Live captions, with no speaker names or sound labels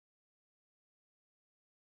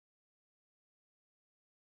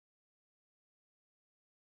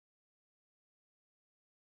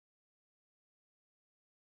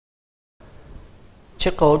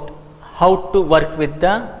check out how to work with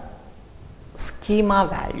the schema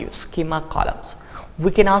values, schema columns.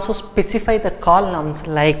 We can also specify the columns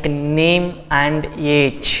like name and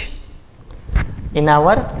age in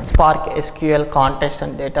our Spark SQL context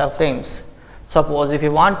and data frames. Suppose if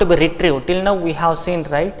you want to be retrieved, till now we have seen,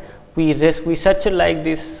 right, we search like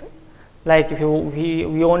this, like if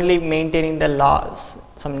we only maintaining the laws,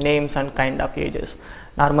 some names and kind of ages.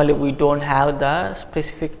 Normally we don't have the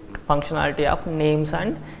specific functionality of names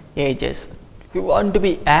and ages. If you want to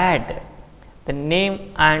be add the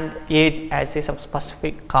name and age as some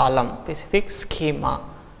specific column, specific schema,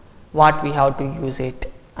 what we have to use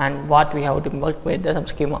it and what we have to work with some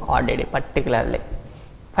schema already particularly.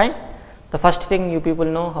 Fine. The first thing you people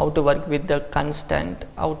know how to work with the constant,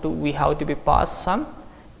 we have to be pass some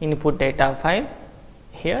input data file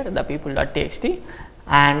here, the people.txt,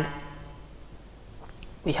 and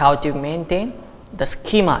we have to maintain the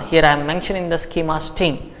schema. Here I am mentioning the schema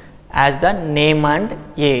string as the name and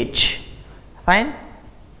age. Fine.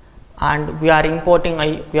 And we are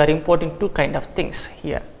importing two kind of things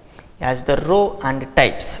here as the row and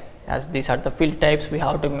types. As these are the field types we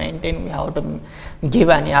have to maintain, we have to give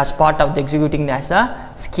an as part of the executing as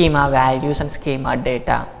the schema values and schema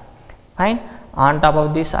data. Fine. On top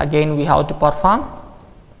of this, again we have to perform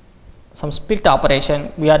some split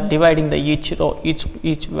operation. We are dividing the each row, each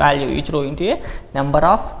value, each row into a number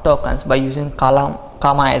of tokens by using column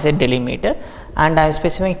comma as a delimiter, and I am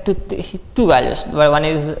specifying two values. One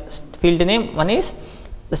is field name, one is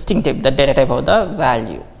the string type, the data type of the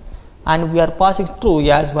value, and we are passing through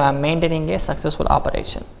as we are maintaining a successful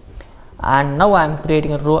operation. And now I am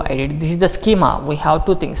creating a row ID. This is the schema. We have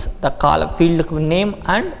two things, the column field name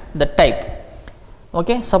and the type.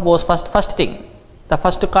 Okay, suppose first thing, the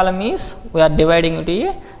first column is we are dividing into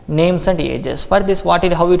a names and ages. For this,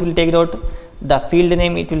 how it will take it out? The field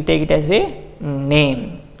name, it will take it as a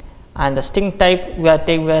name, and the string type we are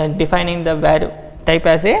defining the value type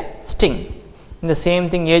as a string. In the same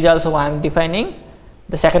thing, age also I am defining.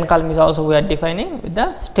 The second column is also we are defining with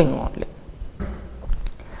the string only.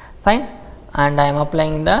 Fine. And I am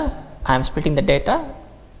applying I am splitting the data.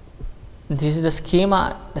 This is the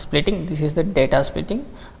schema splitting, this is the data splitting,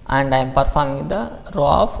 and I am performing the row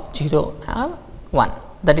of 0 and 1,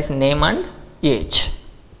 that is name and age.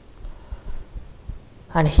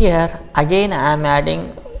 And here again I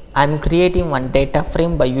am creating one data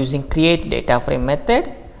frame by using create data frame method,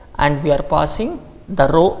 and we are passing the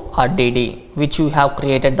row RDD which you have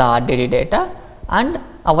created the RDD data, and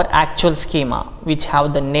our actual schema which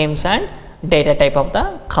have the names and data type of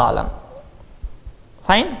the column.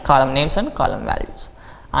 Fine. Column names and column values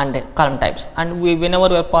and column types, and whenever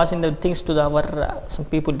we are passing the things to our some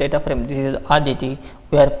people data frame, this is RDT,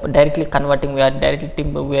 we are directly converting, we are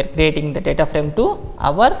creating the data frame to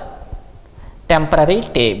our temporary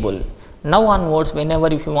table. Now onwards,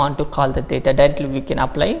 whenever if you want to call the data directly, we can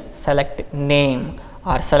apply select name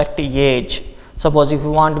or select age. Suppose if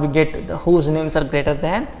you want to get whose names are greater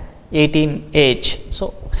than 18 age,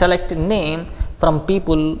 so select name from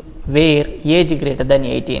people where age is greater than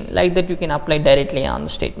 18, like that you can apply directly on the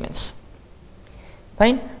statements.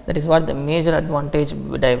 Fine. That is what the major advantage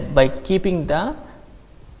by keeping the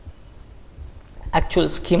actual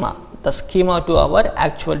schema, the schema to our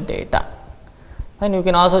actual data. And you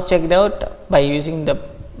can also check it out by using the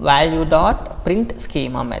value.print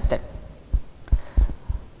schema method.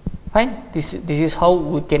 Fine. This is how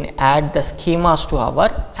we can add the schemas to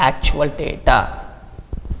our actual data.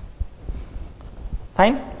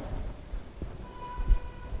 Fine.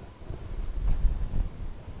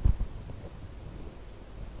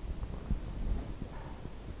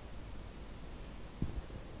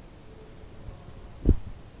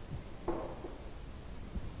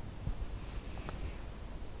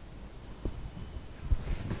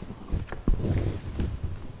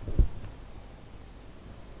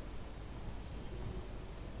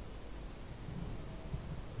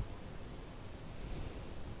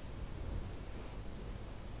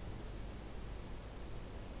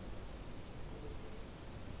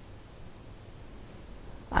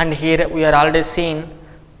 And here we are already seen,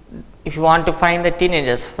 if you want to find the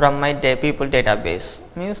teenagers from my people database,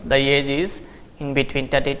 means the age is in between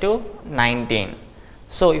 30 to 19.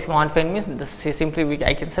 So if you want to find means simply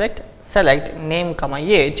I can select name comma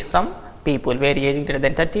age from people where age is greater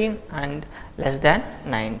than 13 and less than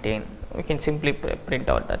 19. We can simply print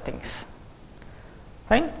out the things.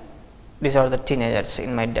 Fine. These are the teenagers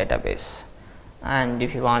in my database. And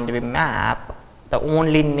if you want to be map the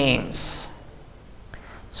only names,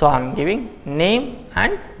 so I am giving name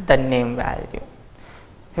and the name value.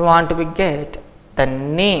 If you want to be get the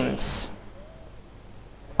names,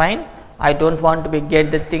 fine, I don't want to be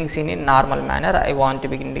get the things in a normal manner. I want to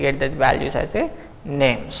be get the values as a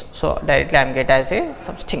names. So directly I am get as a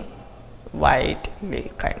some string, white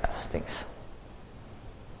kind of things.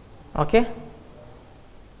 Okay,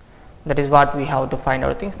 that is what we have to find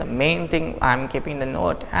out things. The main thing I am keeping the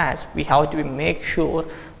note as we have to make sure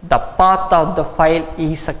the path of the file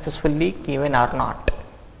is successfully given or not.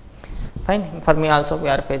 Fine. For me also we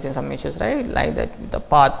are facing some issues, right? Like that the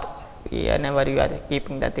path, whenever you are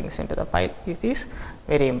keeping the things into the file, it is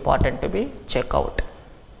very important to be check out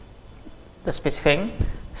the specifying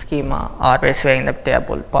schema or specifying the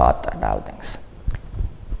table path and all things,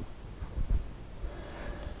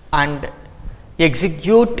 and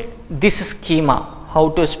execute this schema. How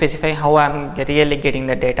to specify how I am really getting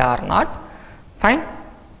the data or not. Fine.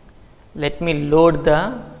 Let me load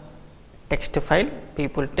the text file,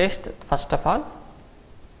 people test first of all.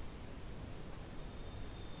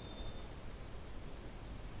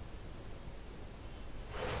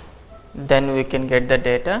 Then we can get the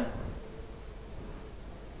data.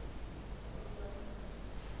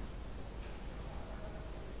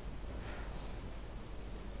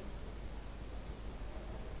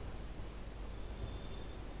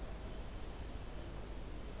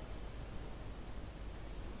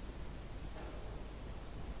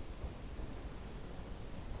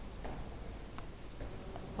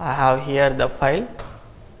 I have here the file,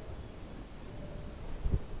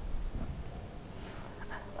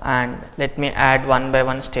 and let me add one by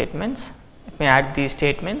one statements. Let me add these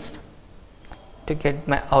statements to get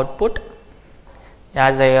my output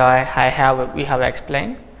as we have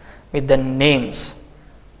explained with the names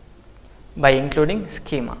by including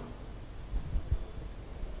schema.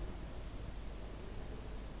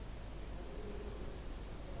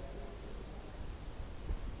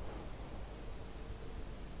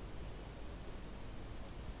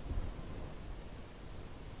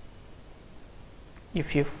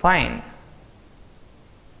 If you find,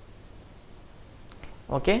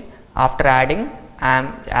 okay, after adding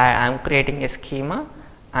I am creating a schema,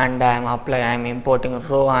 and I am importing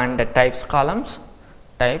row and types columns,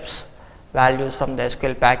 types values from the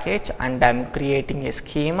SQL package, and I am creating a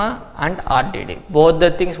schema and RDD. Both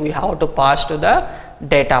the things we have to pass to the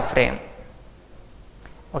data frame.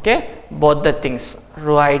 Okay, both the things,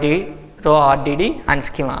 row ID, row RDD and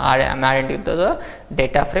schema I am adding to the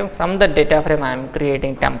data frame. From the data frame I am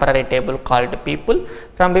creating temporary table called people.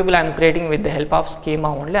 From people I am creating with the help of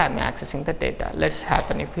schema only I am accessing the data. Let's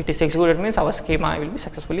happen. If it is executed means our schema will be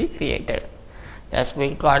successfully created. Yes,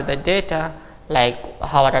 we got the data, like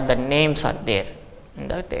how are the names are there in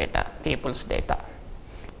the data, people's data.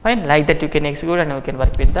 Fine, like that you can execute and you can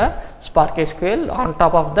work with the Spark SQL on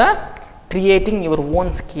top of the creating your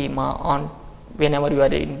own schema on whenever you are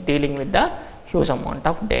dealing with the huge amount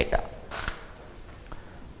of data.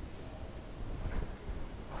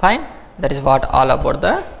 Fine, that is what all about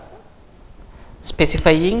the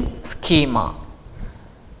specifying schema.